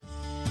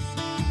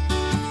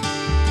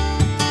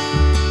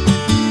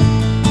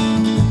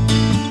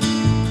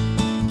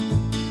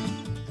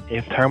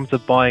in terms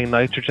of buying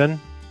nitrogen,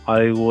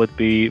 I would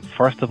be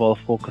first of all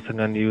focusing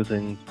on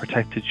using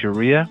protected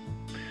urea,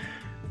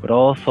 but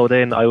also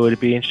then I would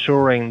be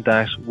ensuring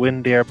that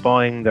when they're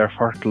buying their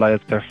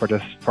fertilizer for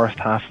this first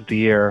half of the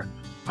year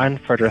and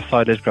for their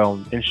silage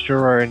ground,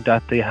 ensuring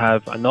that they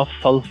have enough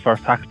sulfur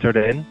factored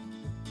in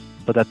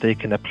so that they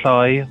can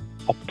apply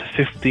up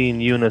to 15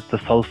 units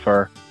of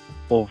sulfur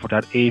over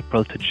that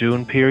April to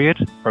June period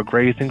for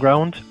grazing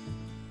ground.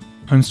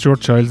 I'm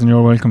Stuart Childs and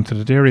you're welcome to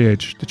the Dairy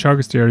Edge, the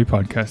Teagasc Dairy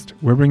podcast.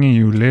 We're bringing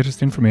you the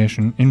latest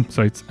information,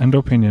 insights and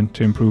opinion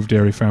to improve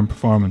dairy farm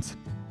performance.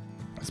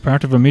 As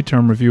part of a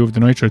mid-term review of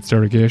the nitrates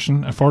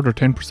derogation, a further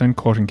 10%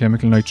 cut in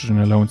chemical nitrogen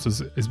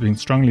allowances is being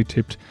strongly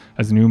tipped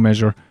as a new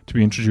measure to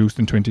be introduced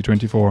in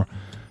 2024.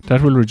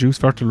 That will reduce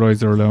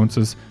fertiliser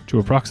allowances to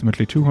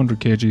approximately 200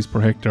 kgs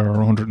per hectare or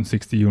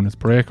 160 units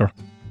per acre.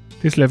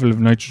 This level of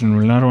nitrogen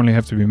will not only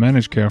have to be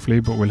managed carefully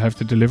but will have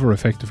to deliver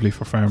effectively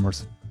for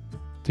farmers.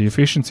 The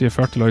efficiency of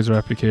fertiliser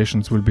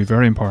applications will be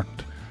very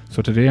important.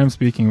 So today I'm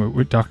speaking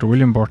with Dr.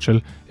 William Burchell,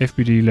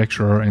 FBD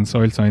lecturer in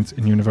soil science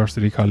in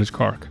University College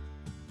Cork.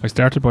 I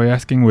started by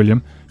asking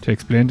William to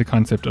explain the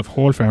concept of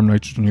whole farm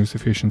nitrogen use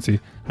efficiency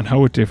and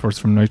how it differs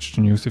from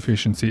nitrogen use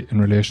efficiency in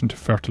relation to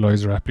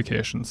fertiliser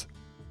applications.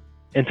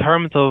 In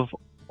terms of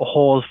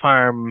whole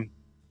farm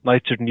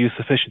nitrogen use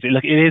efficiency,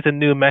 it is a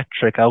new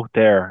metric out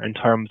there in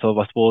terms of,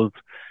 I suppose,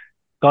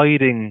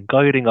 guiding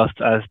us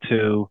as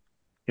to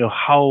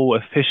how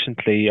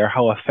efficiently or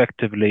how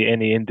effectively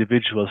any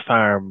individual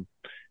farm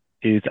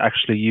is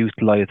actually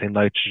utilising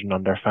nitrogen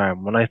on their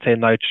farm. When I say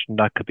nitrogen,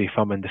 that could be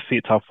from in the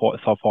feed, some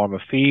form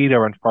of feed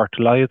or in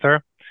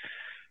fertiliser.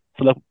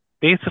 So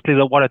basically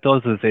what it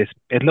does is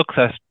it looks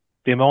at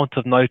the amount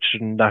of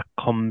nitrogen that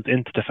comes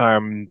into the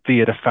farm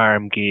via the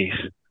farm gate.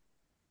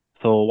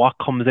 So what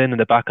comes in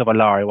the back of a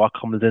lorry, what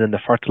comes in the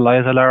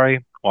fertiliser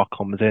lorry, what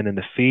comes in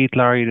the feed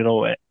lorry,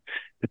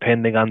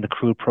 depending on the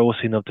crude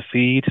protein of the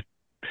feed.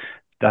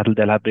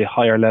 They'll have the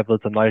higher levels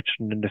of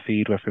nitrogen in the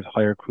feed with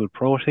higher crude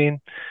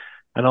protein.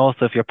 And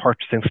also if you're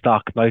purchasing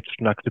stock,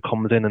 nitrogen actually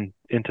comes in and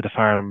into the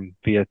farm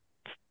via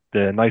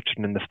the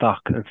nitrogen in the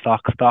stock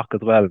as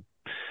well.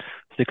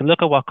 So you can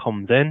look at what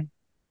comes in,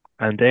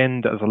 and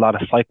then there's a lot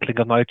of cycling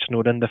of nitrogen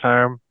within the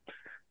farm.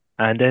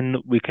 And then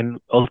we can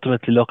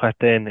ultimately look at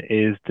then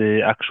is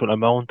the actual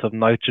amount of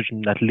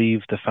nitrogen that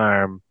leaves the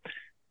farm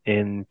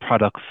in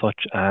products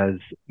such as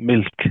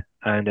milk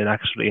and then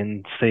actually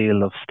in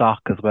sale of stock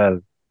as well.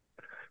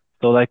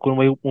 So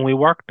when we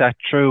work that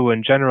through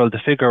in general, the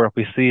figure that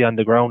we see on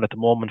the ground at the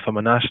moment from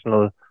a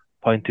national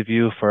point of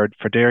view for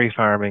dairy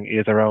farming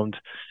is around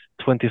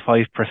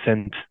 25%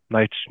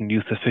 nitrogen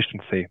use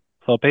efficiency.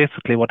 So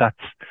basically what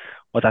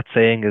that's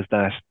saying is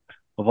that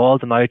of all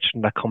the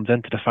nitrogen that comes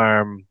into the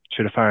farm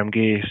through the farm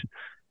gate,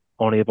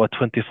 only about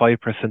 25%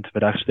 of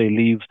it actually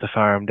leaves the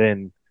farm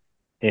then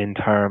in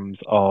terms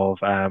of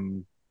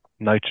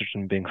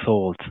nitrogen being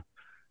sold.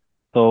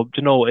 So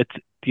it's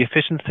the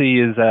efficiency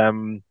is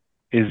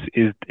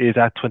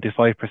at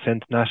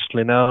 25%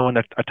 nationally now, and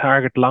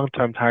our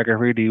long-term target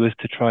really was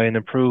to try and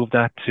improve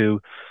that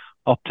to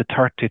up to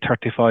 30,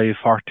 35,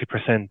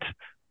 40%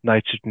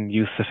 nitrogen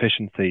use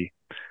efficiency.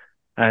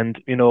 And,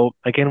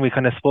 again, we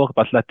kind of spoke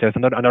about that. There's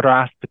another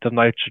aspect of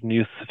nitrogen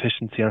use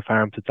efficiency on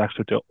farms. It's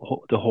actually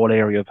the whole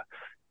area of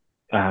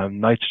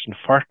nitrogen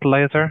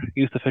fertilizer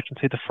use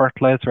efficiency, the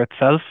fertilizer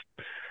itself.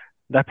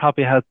 That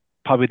probably has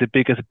the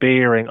biggest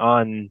bearing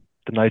on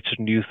the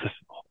nitrogen use of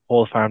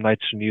whole farm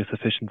nitrogen use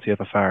efficiency of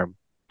a farm.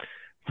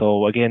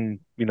 So again,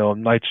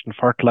 nitrogen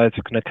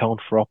fertilizer can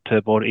account for up to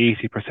about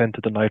 80%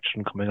 of the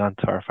nitrogen coming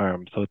onto our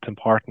farm. So it's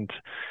important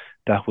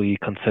that we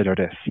consider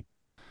this.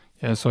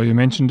 Yeah, so you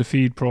mentioned the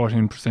feed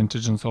protein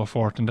percentage and so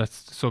forth, and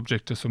that's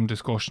subject to some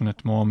discussion at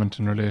the moment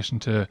in relation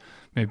to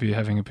maybe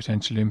having a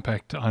potential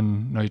impact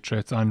on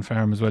nitrates on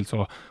farm as well.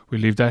 So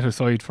we'll leave that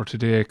aside for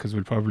today because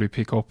we'll probably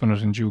pick up on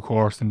it in due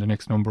course in the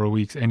next number of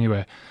weeks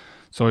anyway.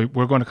 So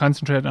we're going to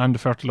concentrate on the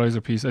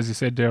fertiliser piece. As you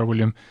said there,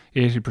 William,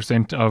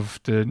 80% of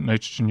the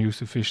nitrogen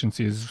use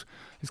efficiency is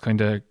kind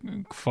of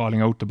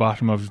falling out the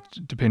bottom of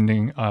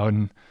depending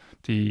on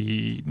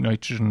the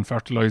nitrogen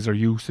fertiliser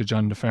usage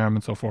on the farm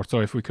and so forth.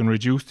 So if we can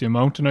reduce the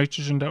amount of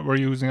nitrogen that we're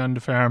using on the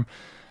farm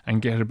and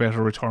get a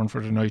better return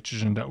for the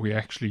nitrogen that we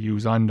actually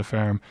use on the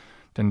farm,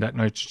 then that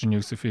nitrogen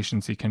use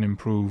efficiency can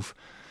improve.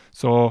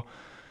 So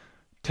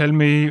tell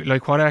me,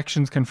 what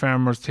actions can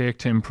farmers take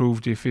to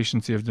improve the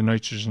efficiency of the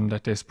nitrogen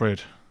that they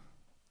spread?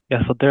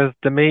 Yeah, so there's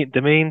the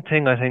main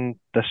thing I think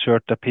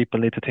that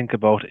people need to think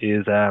about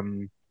is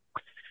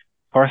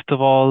first of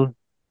all,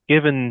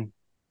 given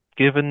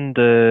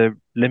the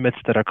limits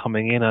that are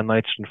coming in on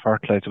nitrogen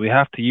fertilizer, we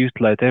have to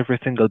utilise every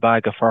single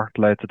bag of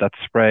fertilizer that's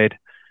sprayed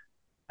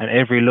and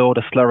every load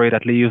of slurry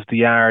that leaves the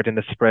yard in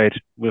the spread.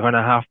 We're going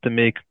to have to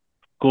make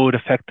good,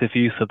 effective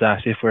use of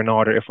that if we're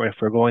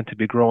going to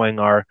be growing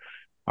our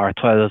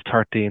 12,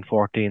 13,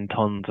 14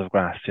 tons of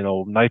grass.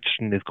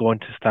 Nitrogen is going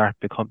to start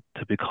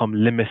to become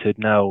limited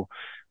now,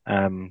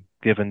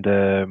 given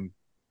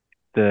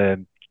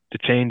the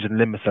change in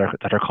limits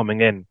that are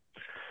coming in.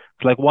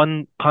 So like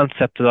one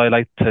concept that I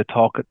like to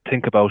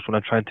think about when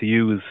I'm trying to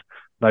use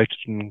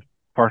nitrogen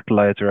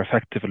fertilizer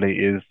effectively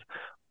is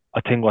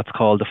I think what's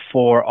called the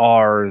 4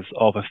 R's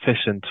of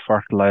efficient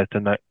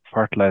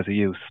fertilizer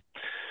use.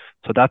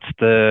 So that's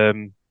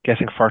the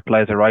getting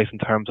fertilizer right in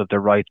terms of the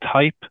right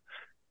type,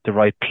 the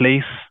right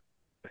place,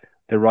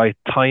 the right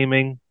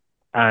timing,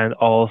 and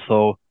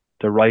also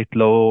the right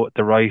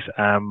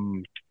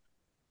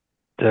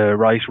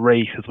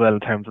rate as well in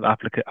terms of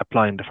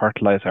applying the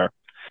fertilizer.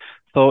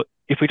 So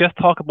if we just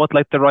talk about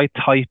like the right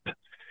type,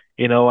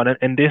 and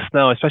in this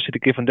now, especially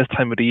given this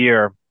time of the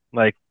year,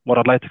 like what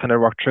I'd like to kind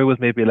of work through is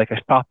maybe like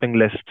a shopping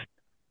list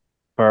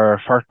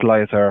for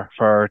fertilizer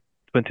for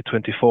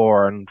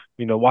 2024, and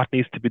what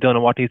needs to be done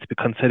and what needs to be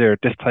considered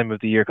this time of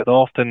the year, because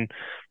often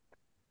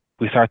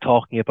we start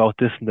talking about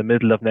this in the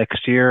middle of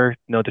next year.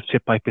 The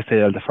ship might be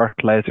sailed, the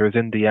fertilizer is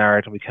in the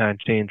yard, and we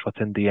can't change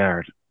what's in the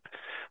yard.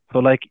 So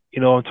like,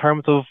 in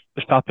terms of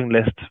the shopping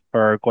list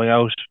for going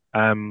out,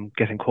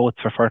 getting quotes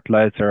for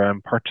fertilizer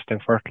and purchasing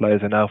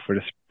fertilizer now for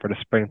the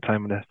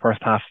springtime and the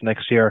first half of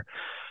next year,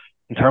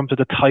 in terms of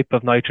the type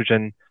of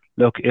nitrogen,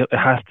 look, it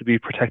has to be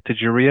protected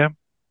urea,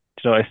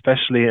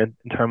 especially in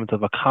terms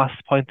of a cost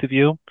point of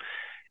view.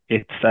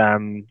 It's a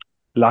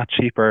lot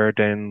cheaper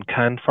than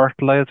canned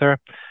fertilizer.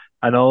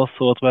 And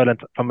also as well,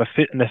 from an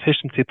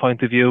efficiency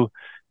point of view,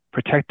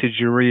 protected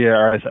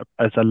urea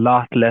is a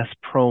lot less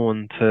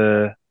prone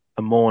to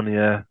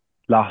ammonia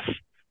loss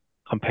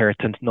compared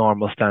to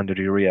normal standard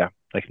urea.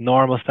 Like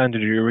normal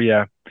standard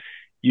urea,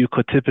 you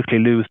could typically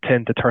lose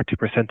 10 to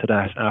 30% of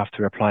that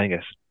after applying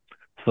it.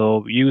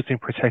 So using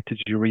protected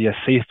urea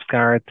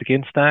safeguards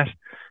against that.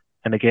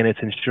 And again, it's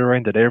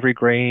ensuring that every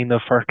grain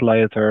of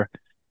fertilizer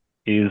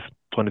is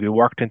going to be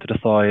worked into the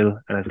soil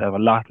and it'll have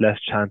a lot less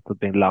chance of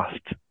being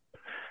lost.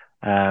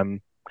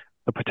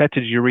 The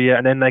protected urea,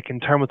 and then like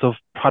in terms of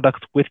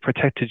products with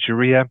protected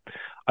urea,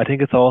 I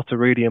think it's also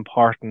really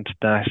important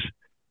that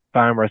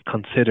farmers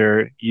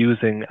consider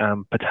using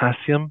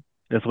potassium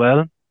as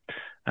well.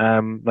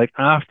 Like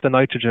after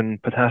nitrogen,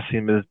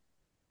 potassium is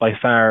by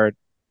far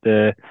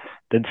the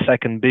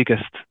second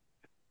biggest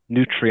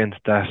nutrient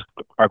that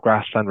our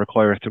grassland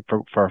requires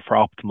for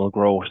optimal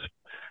growth.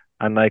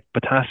 And like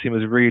potassium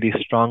is really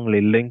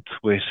strongly linked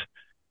with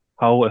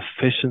how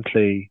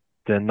efficiently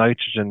the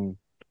nitrogen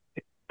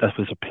that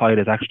was applied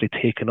is actually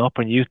taken up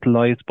and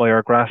utilized by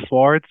our grass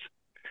swards.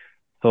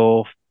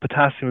 So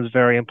potassium is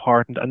very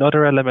important.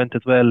 Another element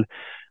as well,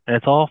 and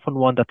it's often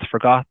one that's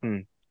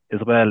forgotten as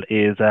well,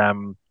 is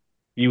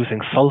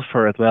using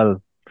sulfur as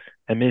well,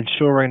 and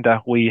ensuring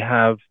that we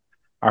are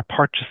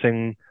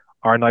purchasing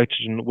our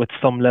nitrogen with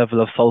some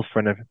level of sulfur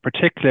in it,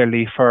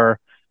 particularly for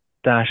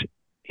that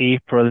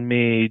April,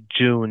 May,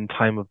 June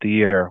time of the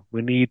year.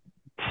 We need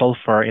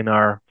sulfur in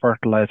our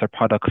fertilizer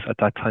products at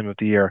that time of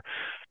the year,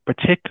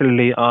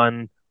 particularly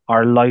on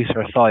our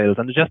lighter soils.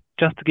 And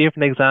just to give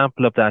an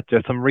example of that,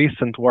 there's some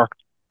recent work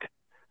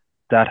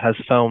that has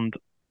found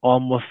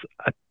almost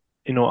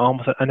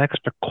an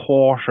extra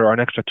quarter or an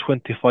extra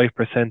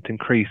 25%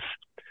 increase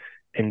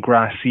in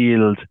grass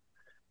yield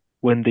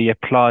when they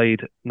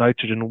applied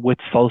nitrogen with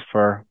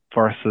sulfur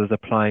versus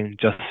applying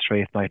just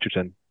straight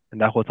nitrogen.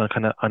 And that was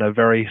on a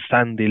very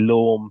sandy,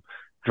 loam,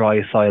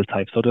 dry soil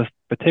type. So there's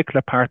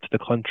particular parts of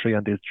the country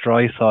on these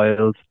dry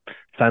soils,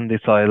 sandy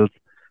soils,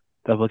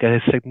 that will get a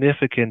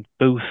significant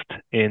boost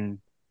in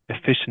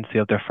efficiency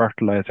of their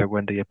fertilizer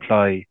when they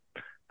apply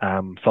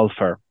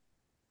sulfur.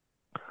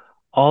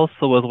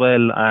 Also, as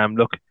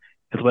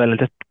well,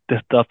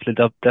 this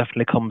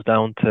definitely comes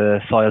down to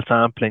soil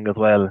sampling as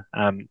well.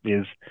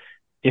 Is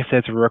if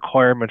there's a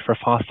requirement for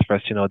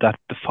phosphorus, that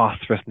the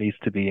phosphorus needs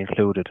to be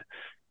included.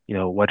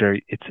 Whether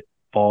it's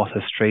bought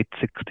as straight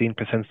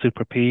 16%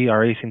 Super P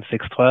or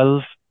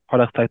 18612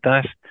 products like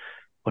that,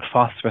 but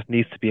phosphorus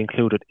needs to be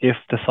included if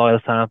the soil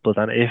samples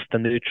and if the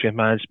nutrient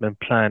management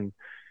plan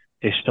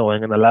is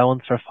showing an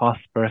allowance for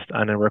phosphorus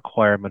and a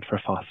requirement for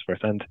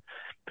phosphorus. And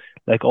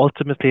like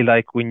ultimately,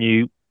 like when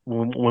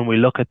we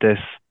look at this,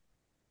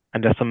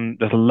 and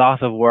there's a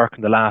lot of work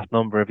in the last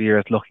number of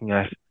years looking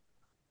at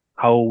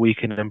how we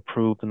can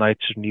improve the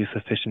nitrogen use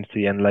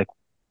efficiency. And like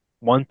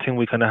one thing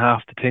we kind of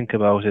have to think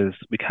about is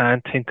we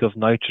can't think of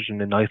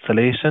nitrogen in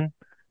isolation.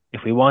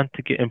 If we want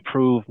to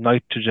improve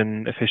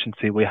nitrogen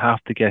efficiency, we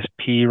have to get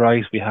P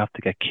right, we have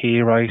to get K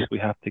right, we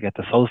have to get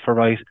the sulfur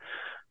right,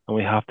 and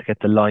we have to get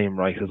the lime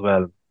right as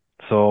well.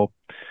 So,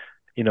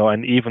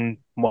 and even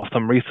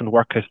some recent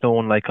work has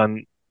shown, like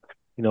on,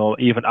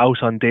 even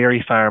out on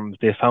dairy farms,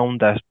 they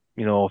found that,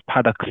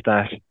 paddocks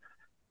that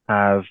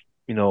have,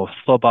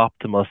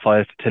 suboptimal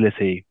soil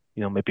fertility,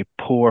 maybe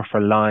poor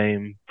for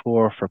lime,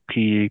 poor for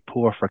P,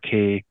 poor for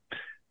K,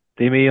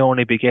 they may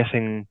only be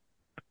getting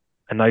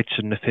a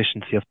nitrogen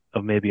efficiency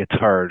of maybe a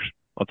third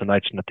of the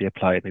nitrogen that they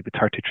applied, maybe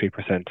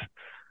 33%.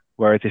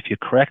 Whereas if you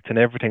correct and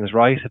everything's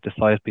right, if the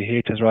soil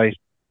pH is right,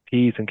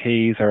 P's and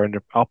K's are in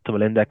their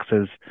optimal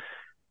indexes,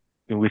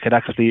 we could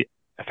actually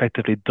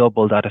effectively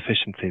double that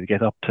efficiency to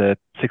get up to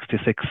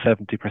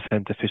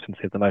 66-70%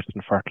 efficiency of the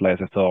nitrogen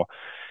fertilizer. So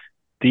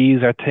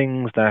these are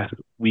things that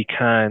we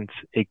can't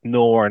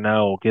ignore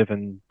now,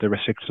 given the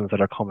restrictions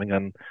that are coming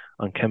on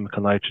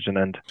chemical nitrogen.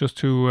 And Just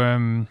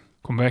to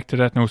come back to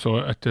that now, so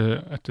at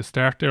the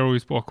start there, we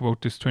spoke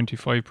about this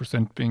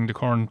 25% being the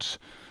current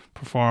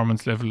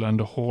performance level on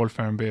the whole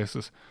farm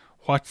basis.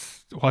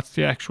 What's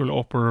the actual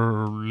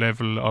upper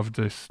level of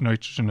this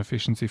nitrogen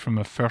efficiency from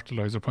a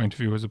fertilizer point of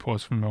view, as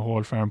opposed from a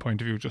whole farm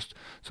point of view, just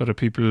so that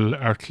people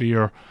are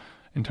clear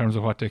in terms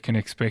of what they can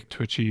expect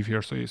to achieve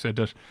here? So you said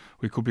that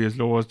we could be as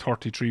low as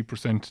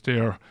 33%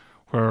 there,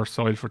 where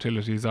soil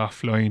fertility is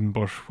offline,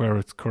 but where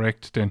it's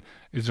correct, then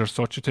is there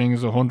such a thing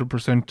as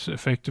 100%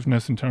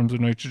 effectiveness in terms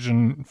of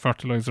nitrogen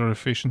fertilizer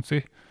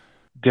efficiency?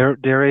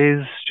 there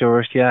is,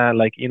 Stuart, yeah,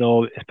 like,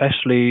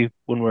 especially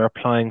when we're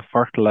applying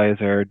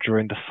fertilizer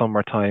during the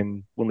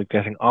summertime, when we're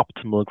getting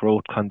optimal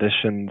growth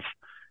conditions,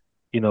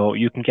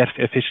 you can get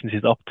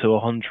efficiencies up to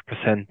 100%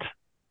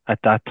 at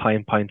that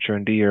time point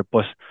during the year.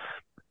 But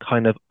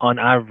kind of on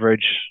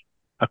average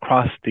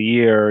across the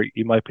year,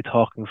 you might be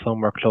talking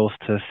somewhere close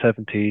to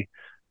 70,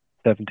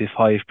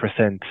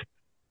 75%,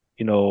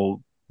 you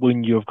know,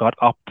 when you've got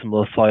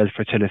optimal soil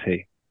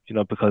fertility,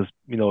 because,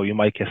 you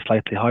might get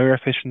slightly higher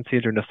efficiency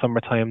during the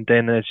summertime.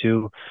 Then as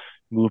you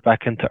move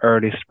back into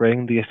early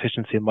spring, the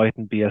efficiency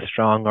mightn't be as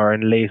strong, or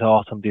in late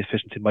autumn, the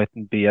efficiency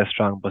mightn't be as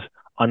strong. But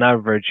on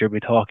average, you'll be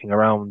talking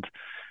around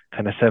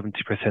kind of 70%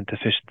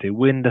 efficiency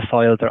when the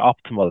soils are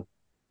optimal.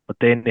 But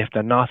then if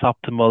they're not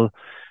optimal,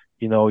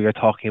 you're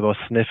talking about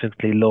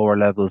significantly lower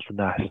levels than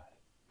that.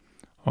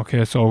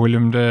 Okay, so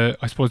William,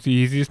 I suppose the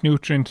easiest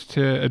nutrient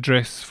to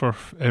address for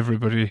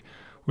everybody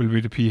will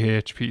be the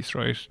pH piece,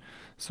 right?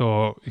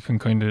 So you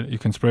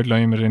can spread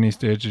lime at any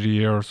stage of the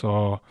year.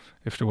 So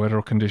if the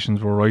weather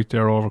conditions were right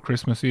there over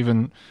Christmas,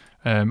 even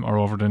or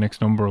over the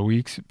next number of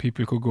weeks,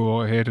 people could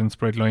go ahead and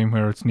spread lime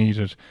where it's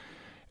needed.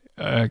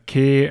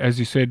 K, as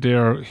you said,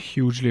 they're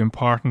hugely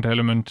important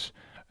element,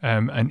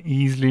 and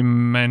easily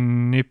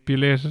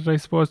manipulated, I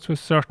suppose, to a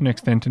certain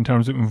extent, in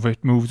terms of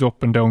it moves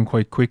up and down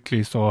quite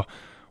quickly. So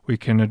we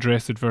can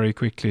address it very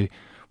quickly.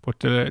 But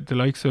the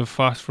likes of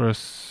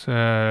phosphorus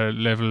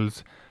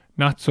levels,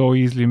 not so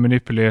easily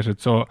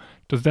manipulated. So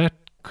does that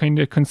kind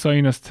of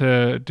consign us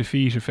to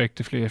defeat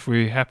effectively if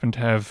we happen to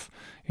have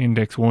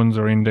index ones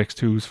or index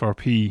twos for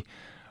P?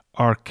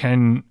 Or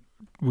can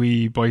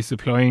we, by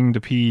supplying the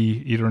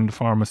P either in the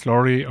form of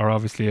slurry, or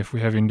obviously if we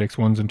have index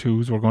ones and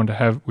twos,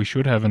 we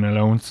should have an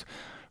allowance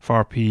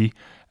for P.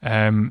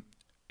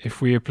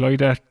 If we apply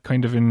that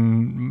kind of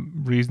in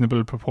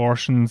reasonable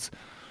proportions,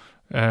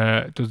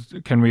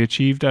 can we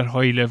achieve that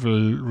high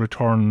level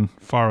return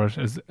for it,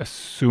 as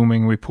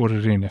assuming we put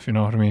it in, if you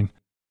know what I mean?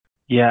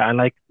 Yeah, and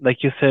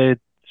like you said,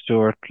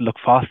 Stuart, look,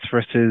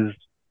 phosphorus is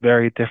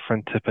very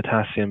different to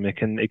potassium. It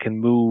can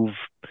move.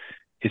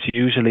 It's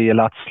usually a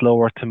lot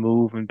slower to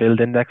move and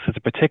build indexes,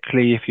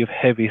 particularly if you have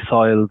heavy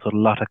soils with a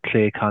lot of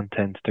clay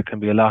content. There can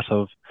be a lot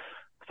of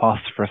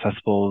phosphorus, I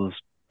suppose,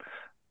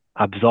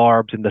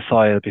 absorbed in the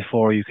soil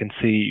before you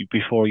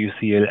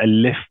see a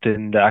lift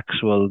in the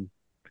actual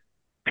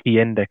P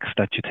index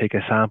that you take a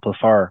sample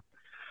for.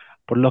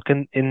 But look,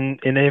 in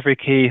every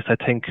case, I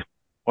think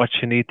what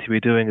you need to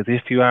be doing is,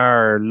 if you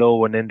are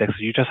low in index,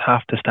 you just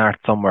have to start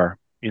somewhere,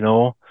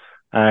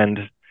 and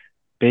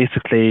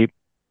basically,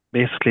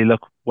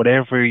 look,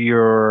 whatever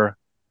your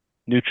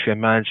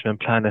nutrient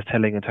management plan is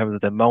telling in terms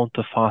of the amount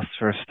of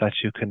phosphorus that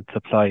you can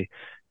supply,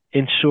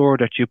 ensure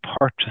that you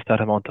purchase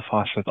that amount of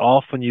phosphorus.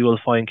 Often you will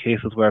find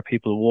cases where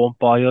people won't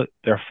buy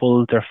their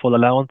full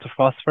allowance of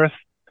phosphorus.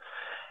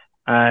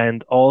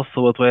 And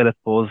also as well, I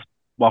suppose,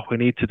 what we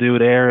need to do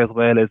there as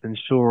well is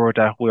ensure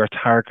that we're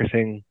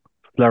targeting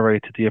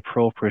slurry to the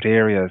appropriate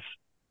areas,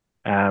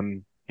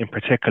 in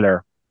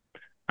particular.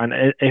 And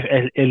at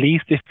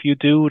least if you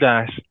do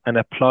that and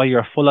apply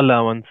your full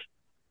allowance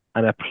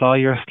and apply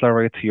your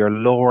slurry to your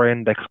lower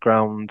index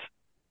ground,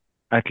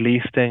 at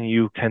least then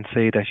you can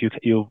say that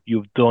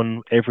you've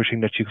done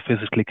everything that you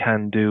physically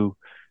can do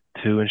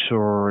to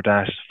ensure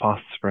that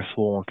phosphorus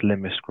won't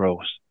limit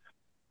growth.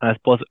 And I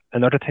suppose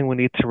another thing we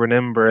need to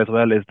remember as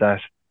well is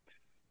that,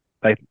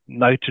 like,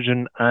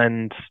 nitrogen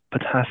and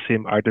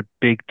potassium are the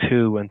big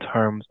two in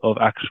terms of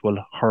actual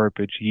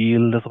herbage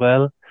yield as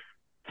well.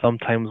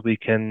 Sometimes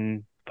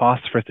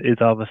phosphorus is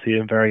obviously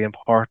very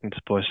important,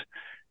 but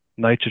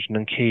nitrogen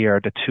and K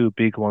are the two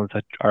big ones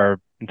that are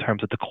in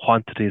terms of the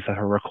quantities that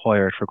are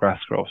required for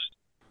grass growth.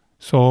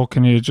 So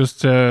can you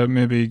just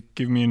maybe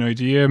give me an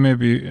idea,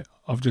 maybe,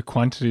 of the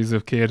quantities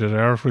of K that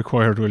are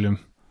required, William?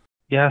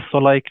 Yeah, so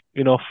like,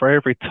 for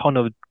every ton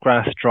of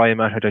grass dry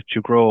matter that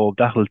you grow,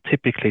 that will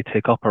typically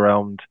take up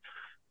around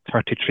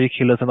 33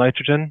 kilos of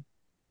nitrogen,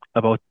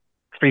 about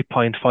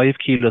 3.5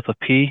 kilos of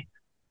P,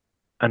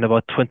 and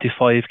about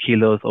 25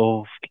 kilos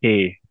of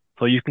K.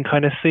 So you can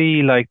kind of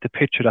see like the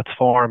picture that's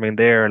forming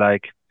there,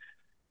 like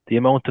the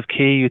amount of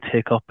K you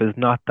take up is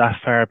not that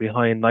far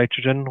behind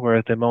nitrogen,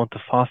 whereas the amount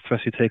of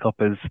phosphorus you take up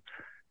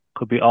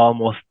could be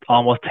almost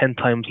 10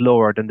 times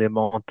lower than the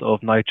amount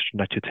of nitrogen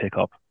that you take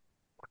up.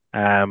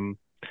 Um,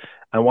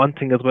 and one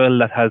thing as well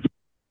that has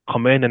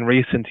come in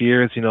recent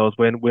years,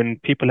 when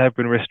people have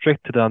been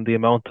restricted on the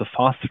amount of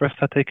phosphorus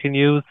that they can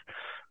use,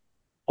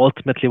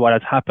 ultimately what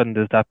has happened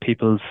is that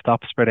people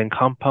stop spreading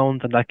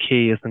compounds and that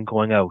key isn't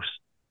going out.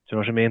 Do you know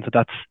what I mean?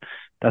 So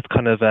that's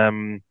kind of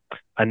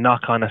a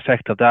knock-on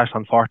effect of that,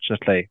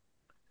 unfortunately.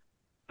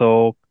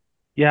 So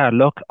yeah,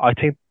 look, I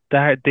think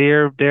that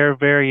they're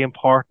very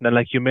important, and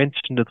like you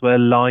mentioned as well,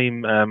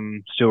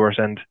 lime, Stuart,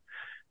 and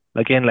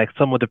again, like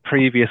some of the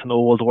previous and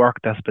old work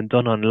that's been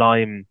done on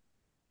lime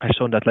has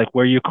shown that like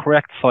where you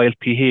correct soil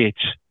pH,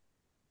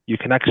 you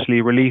can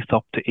actually release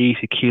up to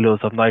 80 kilos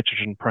of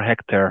nitrogen per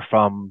hectare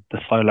from the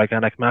soil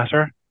organic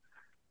matter.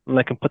 And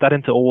I can put that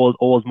into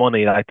old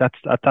money. Like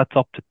that's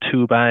up to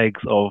 2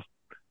 bags of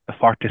a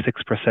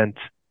 46%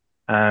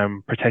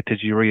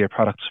 protected urea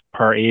product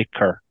per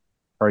acre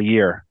per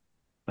year.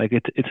 Like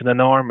it's an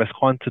enormous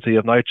quantity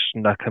of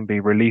nitrogen that can be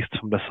released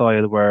from the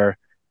soil where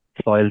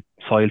soil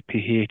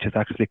pH is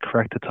actually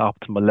corrected to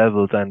optimal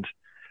levels. And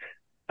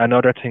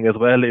another thing as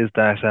well is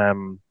that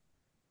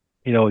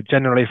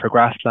generally for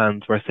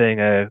grasslands we're saying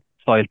a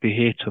soil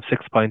pH of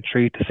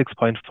 6.3 to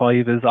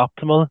 6.5 is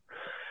optimal.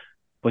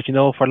 But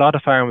for a lot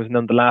of farmers in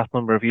the last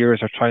number of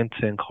years are trying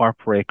to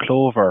incorporate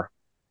clover.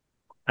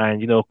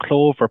 And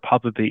clover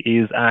probably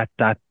is at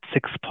that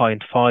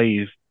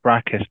 6.5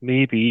 bracket,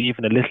 maybe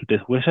even a little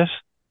bit with it.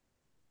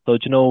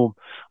 So,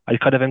 I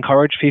kind of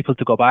encourage people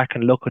to go back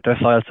and look at their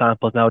soil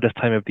samples now this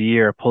time of the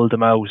year, pull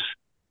them out.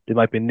 There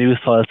might be new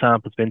soil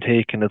samples being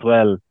taken as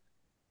well.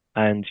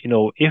 And,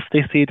 if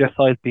they see their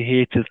soil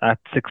pH is at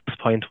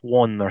 6.1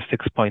 or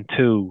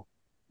 6.2,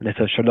 and they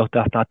say, sure, look,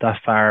 that's not that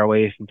far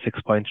away from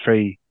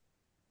 6.3.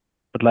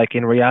 But like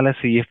in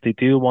reality, if they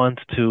do want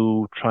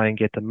to try and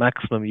get the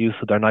maximum use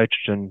of their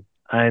nitrogen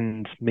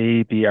and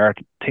maybe are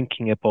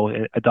thinking about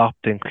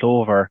adopting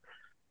clover,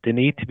 they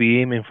need to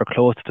be aiming for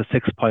close to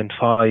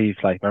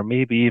 6.5, like, or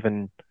maybe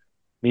even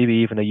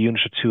a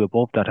unit or two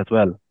above that as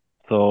well.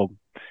 So,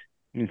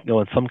 in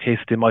some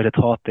cases they might have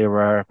thought they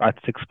were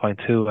at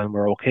 6.2 and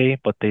were okay,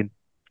 but there's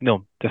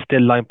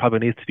still lime probably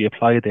needs to be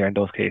applied there in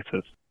those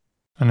cases.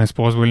 And I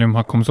suppose, William,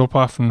 what comes up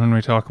often when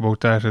we talk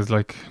about that is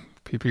like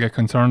people get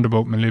concerned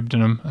about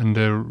molybdenum and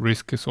the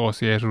risk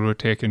associated with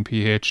taking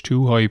pH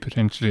too high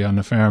potentially on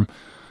a farm.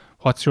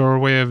 What's your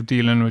way of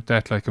dealing with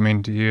that? Like, I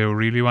mean, do you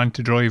really want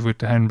to drive with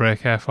the handbrake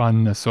half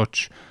on as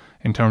such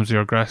in terms of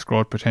your grass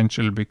growth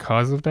potential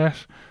because of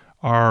that?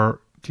 Or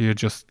do you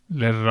just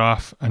let it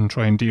off and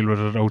try and deal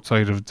with it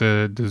outside of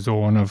the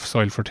zone of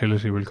soil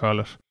fertility, we'll call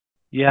it?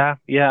 Yeah.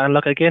 And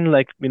look, again,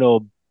 like,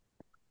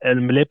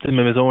 and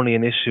molybdenum is only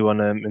an issue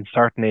in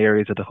certain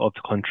areas of the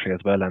country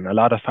as well. And a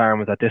lot of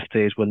farmers at this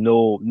stage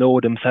will know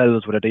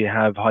themselves whether they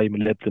have high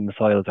molybdenum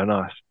soils or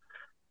not.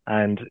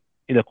 And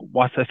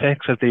what's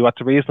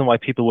the reason why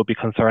people would be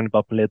concerned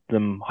about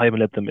high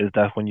molybdenum is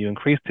that when you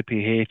increase the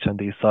pH on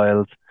these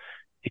soils,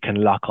 it can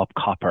lock up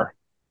copper.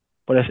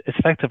 But it's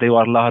effectively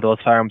what a lot of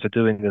those farms are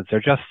doing is they're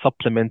just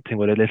supplementing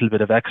with a little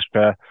bit of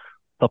extra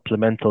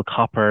supplemental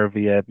copper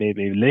via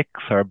maybe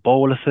licks or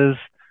boluses,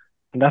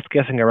 and that's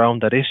getting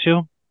around that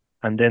issue.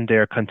 And then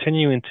they're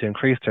continuing to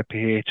increase their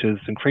pHs,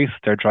 increase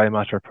their dry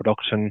matter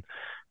production,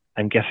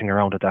 and getting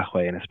around it that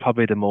way. And it's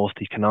probably the most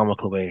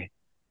economical way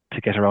to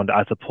get around it,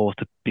 as opposed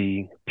to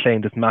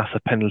paying this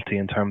massive penalty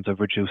in terms of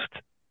reduced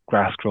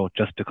grass growth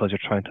just because you're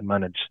trying to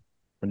manage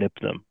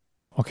molybdenum.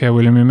 Okay,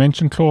 William, you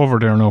mentioned clover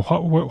there now.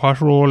 What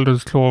role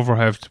does clover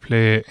have to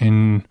play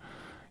in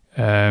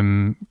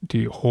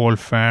the whole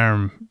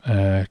farm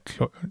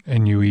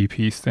NUE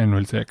piece then,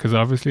 we'll say? Because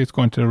obviously it's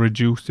going to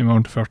reduce the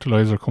amount of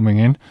fertilizer coming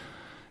in,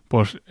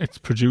 but it's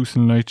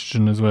producing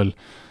nitrogen as well.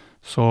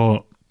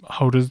 So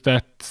how does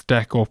that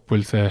stack up,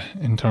 we'll say,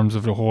 in terms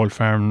of the whole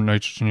farm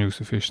nitrogen use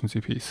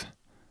efficiency piece?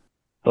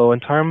 So in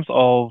terms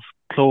of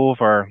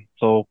clover,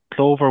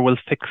 clover will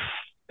fix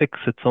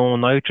its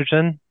own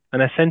nitrogen,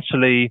 and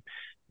essentially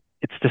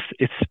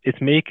it's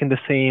making the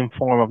same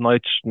form of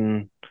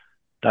nitrogen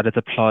that is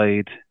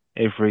applied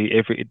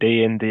every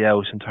day in, day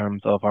out in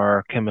terms of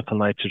our chemical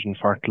nitrogen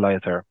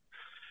fertilizer.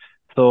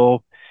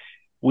 So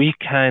we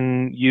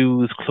can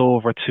use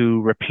clover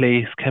to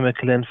replace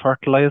chemical in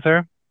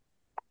fertilizer,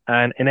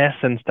 and in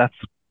essence that's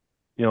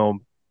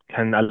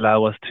can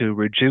allow us to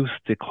reduce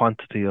the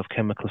quantity of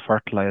chemical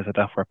fertilizer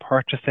that we're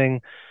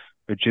purchasing,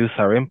 reduce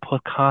our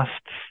input costs.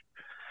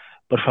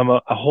 But from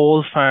a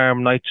whole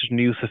farm nitrogen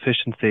use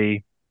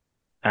efficiency,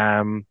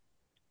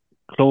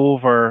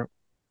 clover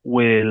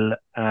will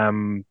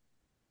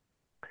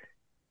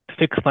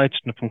fixed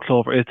nitrogen from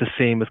clover is the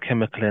same as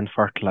chemical in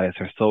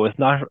fertilizer. So it's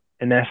not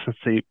in essence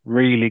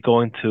really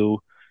going to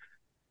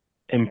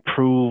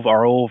improve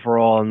our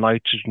overall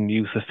nitrogen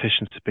use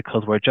efficiency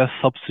because we're just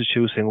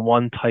substituting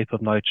one type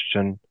of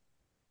nitrogen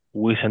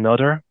with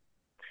another.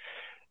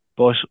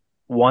 But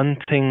one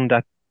thing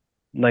that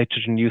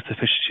nitrogen use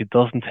efficiency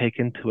doesn't take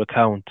into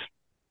account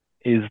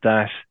is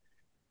that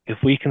if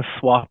we can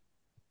swap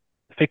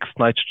fixed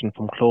nitrogen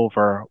from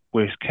clover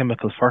with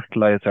chemical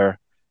fertilizer,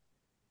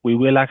 we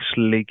will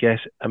actually get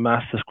a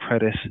massive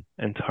credit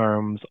in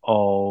terms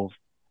of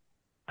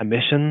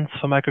emissions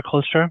from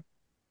agriculture.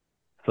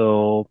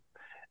 So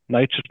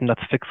nitrogen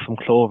that's fixed from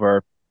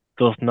clover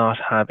does not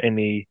have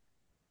any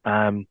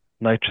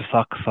nitrous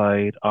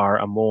oxide or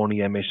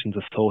ammonia emissions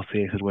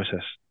associated with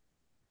it.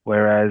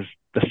 Whereas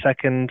the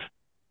second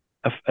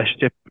a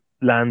ship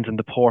lands in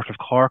the port of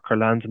Cork or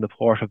lands in the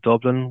port of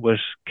Dublin with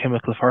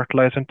chemical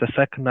fertilizer, the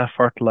second that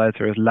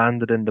fertilizer is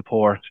landed in the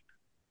port,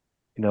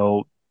 you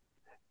know,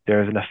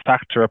 there's a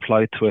factor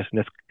applied to it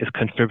and it's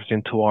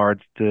contributing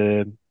towards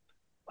the,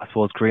 I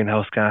suppose,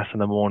 greenhouse gas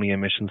and ammonia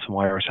emissions from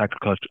Irish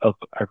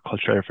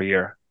agriculture every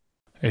year.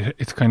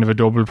 It's kind of a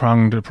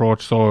double-pronged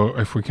approach. So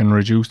if we can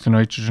reduce the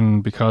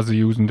nitrogen because of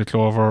using the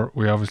clover,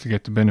 we obviously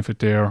get the benefit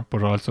there,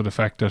 but also the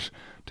fact that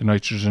the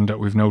nitrogen that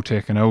we've now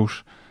taken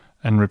out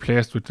and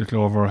replaced with the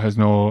clover has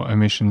no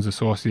emissions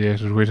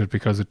associated with it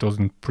because it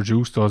doesn't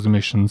produce those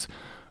emissions.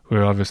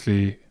 We're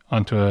obviously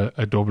onto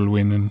a double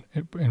win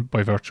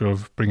by virtue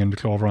of bringing the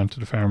clover onto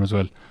the farm as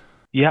well.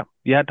 Yeah,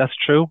 that's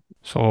true.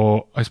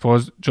 So I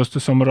suppose just to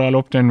sum it all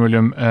up then,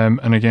 William,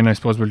 and again, I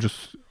suppose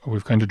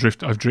we've kind of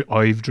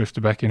I've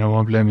drifted back in. I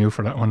won't blame you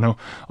for that one now.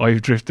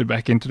 I've drifted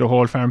back into the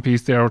Wholefarm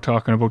piece there,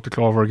 talking about the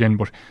clover again.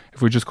 But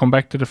if we just come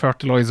back to the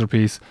fertilizer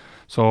piece,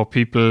 so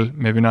people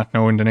maybe not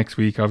now in the next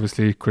week,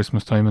 obviously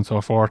Christmas time and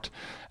so forth,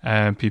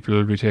 people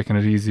will be taking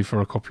it easy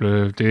for a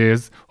couple of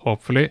days,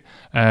 hopefully.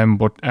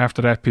 But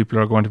after that, people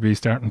are going to be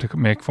starting to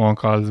make phone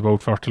calls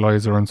about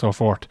fertilizer and so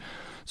forth.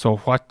 So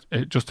what?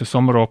 Just to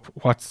sum it up,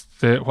 what's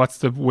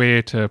the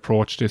way to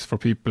approach this for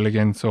people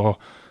again? So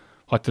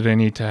what do they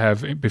need to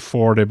have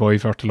before they buy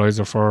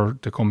fertilizer for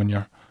the coming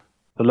year?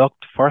 So look,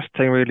 the first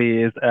thing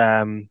really is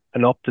an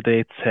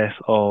up-to-date set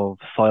of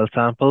soil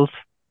samples.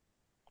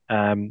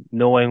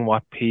 Knowing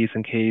what P's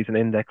and K's and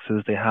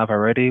indexes they have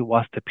already,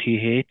 what's the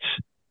pH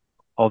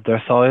of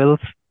their soils.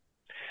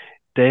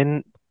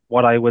 Then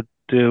what I would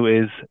do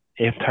is,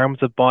 in terms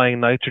of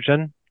buying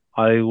nitrogen,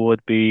 I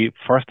would be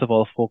first of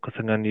all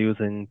focusing on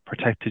using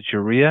protected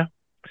urea,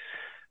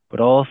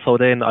 but also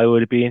then I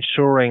would be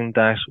ensuring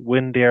that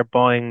when they're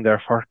buying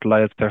their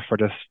fertilizer for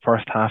this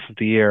first half of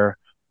the year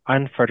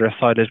and for their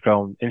silage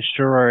ground,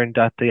 ensuring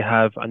that they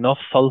have enough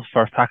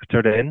sulfur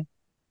factored in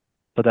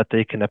so that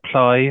they can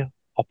apply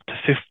up to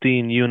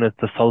 15 units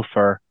of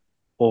sulfur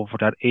over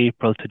that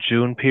April to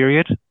June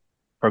period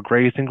for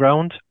grazing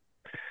ground.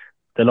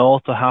 They'll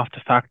also have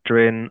to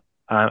factor in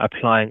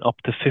applying up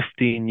to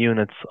 15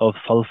 units of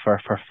sulfur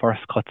for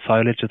first cut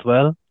silage as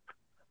well.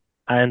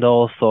 And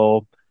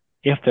also,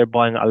 if they're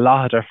buying a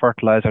lot of their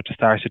fertilizer to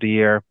start of the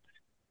year,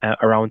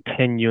 around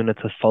 10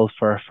 units of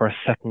sulfur for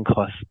second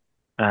cut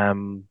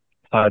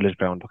silage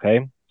ground,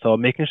 okay? So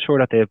making sure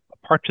that they've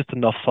purchased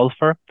enough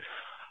sulfur,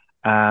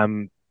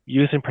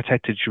 using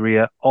protected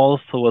urea,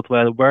 also as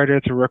well where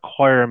there's a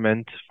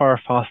requirement for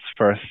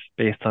phosphorus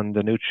based on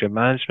the nutrient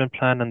management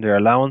plan and their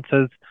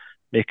allowances,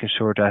 making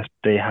sure that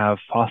they have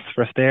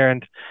phosphorus there.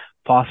 And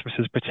phosphorus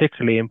is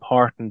particularly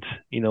important,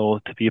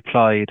 to be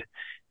applied,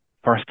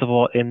 first of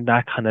all, in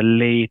that kind of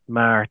late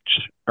March,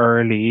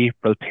 early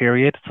April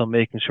period. So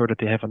making sure that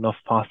they have enough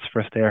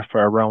phosphorus there for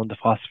around the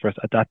phosphorus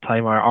at that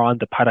time or on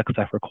the paddocks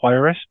that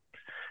require it.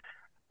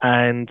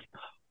 And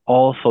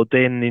also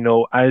then,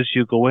 as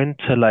you go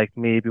into like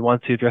maybe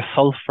once you have your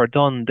sulfur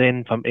done,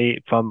 then from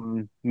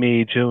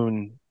May,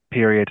 June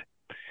period,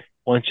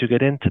 once you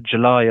get into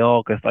July,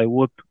 August, I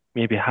would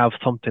maybe have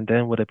something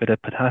then with a bit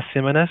of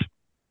potassium in it.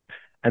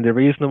 And the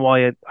reason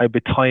why I'd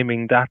be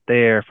timing that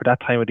there for that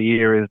time of the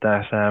year is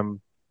that,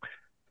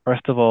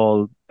 first of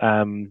all,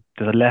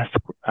 there's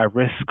a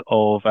risk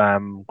of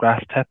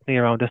grass tetany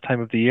around this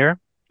time of the year.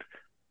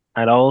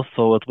 And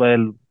also as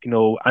well,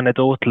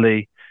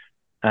 anecdotally,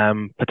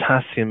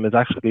 potassium is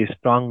actually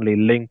strongly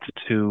linked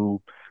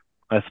to,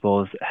 I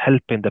suppose,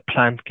 helping the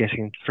plant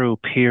getting through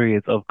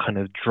periods of kind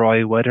of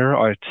dry weather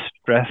or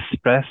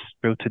stress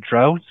through to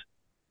drought.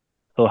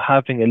 So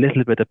having a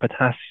little bit of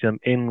potassium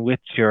in with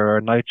your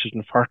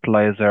nitrogen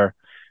fertilizer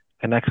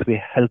can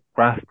actually help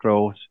grass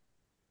growth,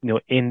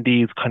 in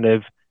these kind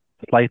of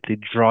slightly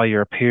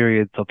drier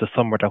periods of the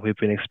summer that we've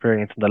been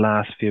experiencing the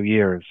last few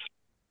years.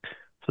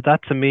 So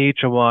that's a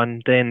major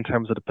one then in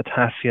terms of the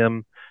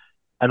potassium.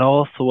 And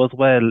also as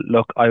well,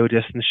 look, I would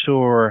just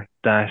ensure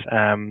that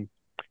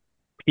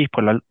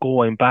people are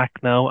going back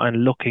now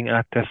and looking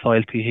at their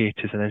soil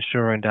pHs and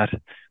ensuring that,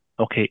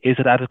 okay, is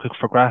it adequate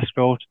for grass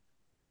growth?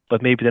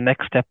 But maybe the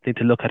next step need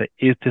to look at it,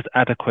 is this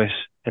adequate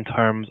in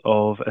terms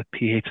of a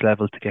pH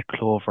level to get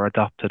clover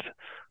adopted,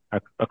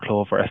 a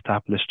clover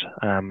established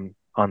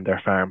on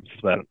their farms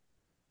as well.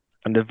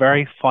 And the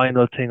very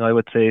final thing I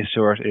would say,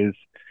 Stuart, is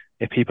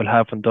if people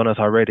haven't done it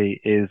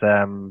already, is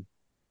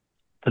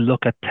to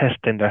look at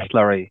testing their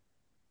slurry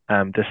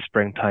this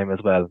springtime as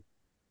well,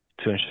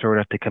 to ensure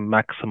that they can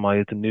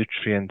maximize the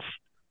nutrients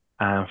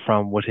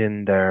from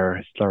within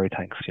their slurry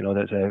tanks.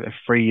 There's a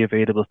free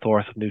available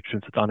source of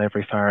nutrients that's on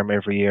every farm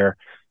every year,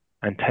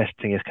 and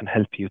testing it can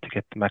help you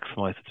to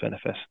maximize its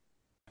benefit.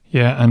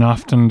 Yeah, and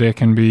often they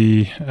can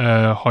be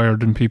higher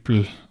than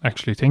people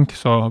actually think.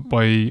 So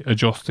by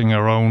adjusting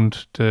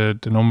around the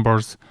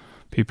numbers,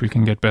 people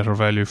can get better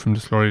value from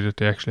the slurry that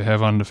they actually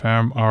have on the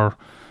farm, or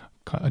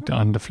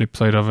on the flip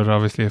side of it,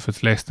 obviously, if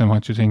it's less than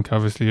what you think,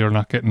 obviously you're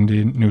not getting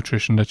the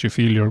nutrition that you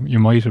feel you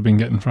might have been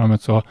getting from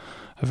it. So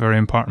a very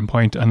important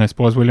point. And I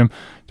suppose, William,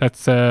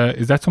 that's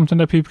is that something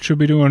that people should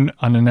be doing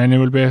on an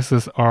annual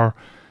basis, or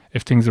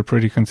if things are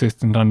pretty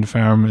consistent on the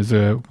farm, is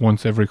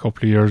once every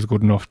couple of years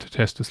good enough to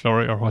test the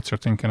slurry, or what's your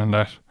thinking on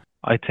that?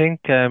 I think,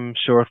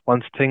 sure,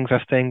 once things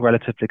are staying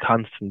relatively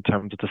constant in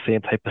terms of the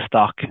same type of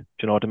stock, do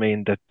you know what I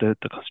mean? That the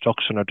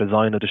construction or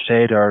design of the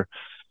shed or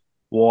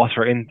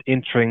water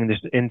entering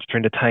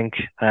the tank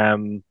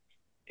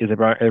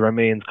it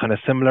remains kind of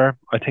similar.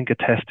 I think a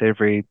test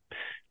every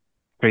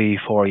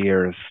 3-4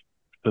 years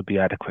would be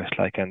adequate.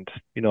 And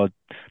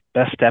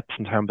best steps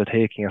in terms of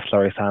taking a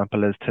slurry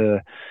sample is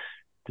to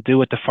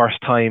do it the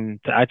first time,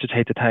 to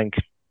agitate the tank.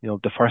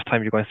 The first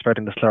time you're going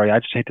spreading the slurry,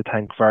 agitate the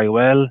tank very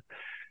well.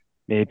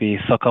 Maybe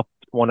suck up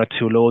 1 or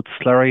 2 loads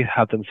of slurry,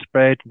 have them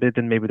spread.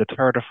 Then maybe the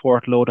 3rd or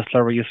 4th load of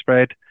slurry you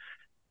spread.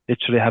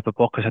 Literally have a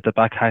bucket at the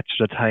back hatch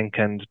of the tank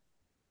and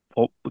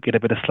get a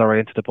bit of slurry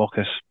into the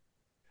bucket.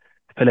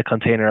 Fill a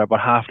container, about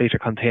half-litre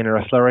container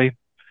of slurry,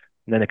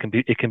 and then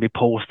it can be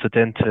posted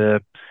into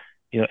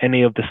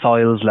any of the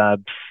soils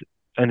labs,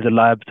 any of the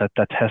labs that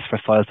test for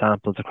soil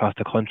samples across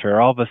the country.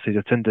 Or obviously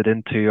just send it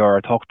into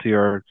or talk to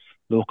your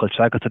local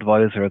Teagasc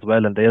advisor as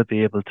well, and they'll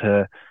be able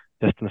to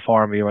just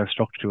inform you or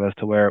instruct you as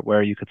to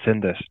where you could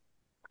send it.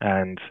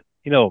 And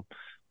a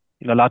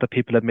lot of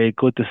people have made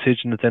good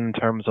decisions in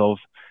terms of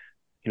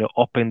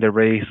upping the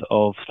rate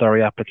of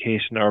slurry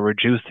application or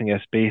reducing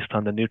it based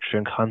on the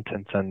nutrient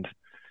contents. And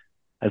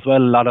as well,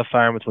 a lot of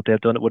farmers, what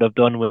would have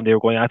done when they were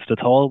going out to the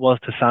tall was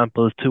to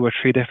sample 2 or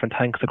 3 different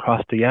tanks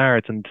across the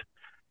yards, and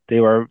they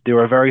were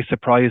very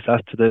surprised as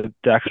to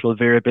the actual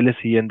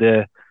variability in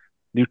the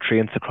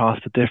nutrients across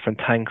the different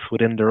tanks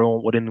within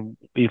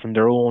even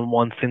their own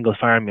one single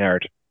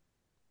farmyard.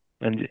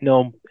 And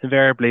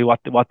invariably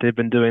what they've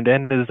been doing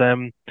then is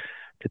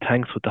the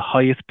tanks with the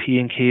highest P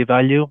and K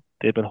value,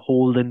 they've been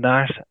holding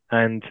that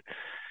and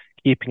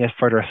keeping it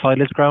for their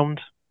silage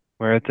ground,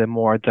 whereas the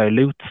more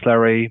dilute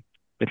slurry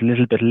with a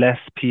little bit less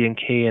P and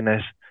K in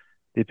it,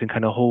 they've been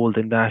kind of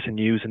holding that and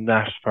using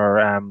that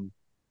for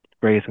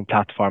grazing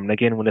platform. And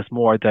again, when it's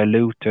more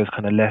dilute, there's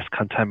kind of less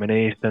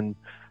contamination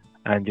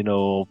and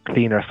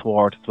cleaner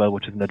sward as well,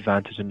 which is an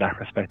advantage in that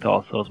respect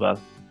also as well.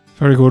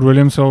 Very good,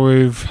 William. So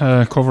we've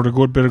covered a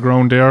good bit of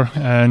ground there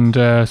and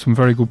some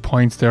very good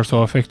points there.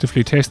 So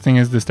effectively, testing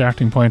is the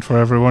starting point for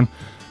everyone.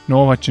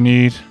 Know what you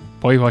need,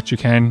 buy what you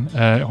can,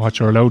 what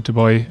you're allowed to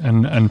buy,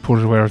 and put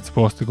it where it's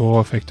supposed to go.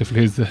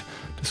 Effectively is the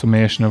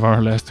summation of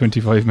our last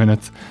 25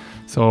 minutes.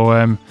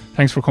 So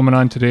thanks for coming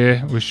on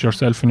today. Wish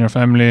yourself and your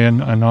family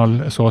and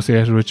all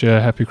associated with you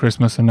a happy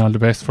Christmas and all the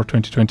best for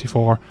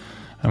 2024.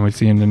 And we'll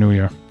see you in the new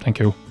year. Thank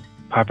you.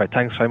 Perfect.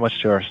 Thanks very much,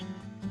 Stuart.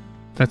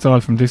 That's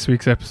all from this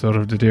week's episode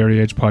of the Dairy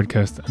Edge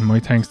podcast, and my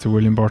thanks to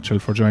William Burchell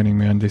for joining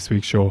me on this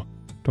week's show.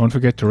 Don't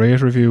forget to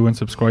rate, review and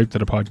subscribe to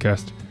the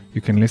podcast.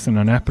 You can listen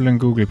on Apple and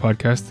Google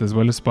Podcasts as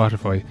well as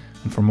Spotify,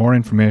 and for more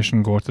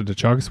information go to the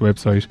Teagasc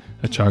website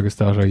at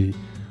teagasc.ie.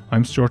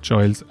 I'm Stuart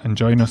Giles, and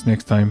join us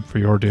next time for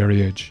your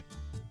Dairy Edge.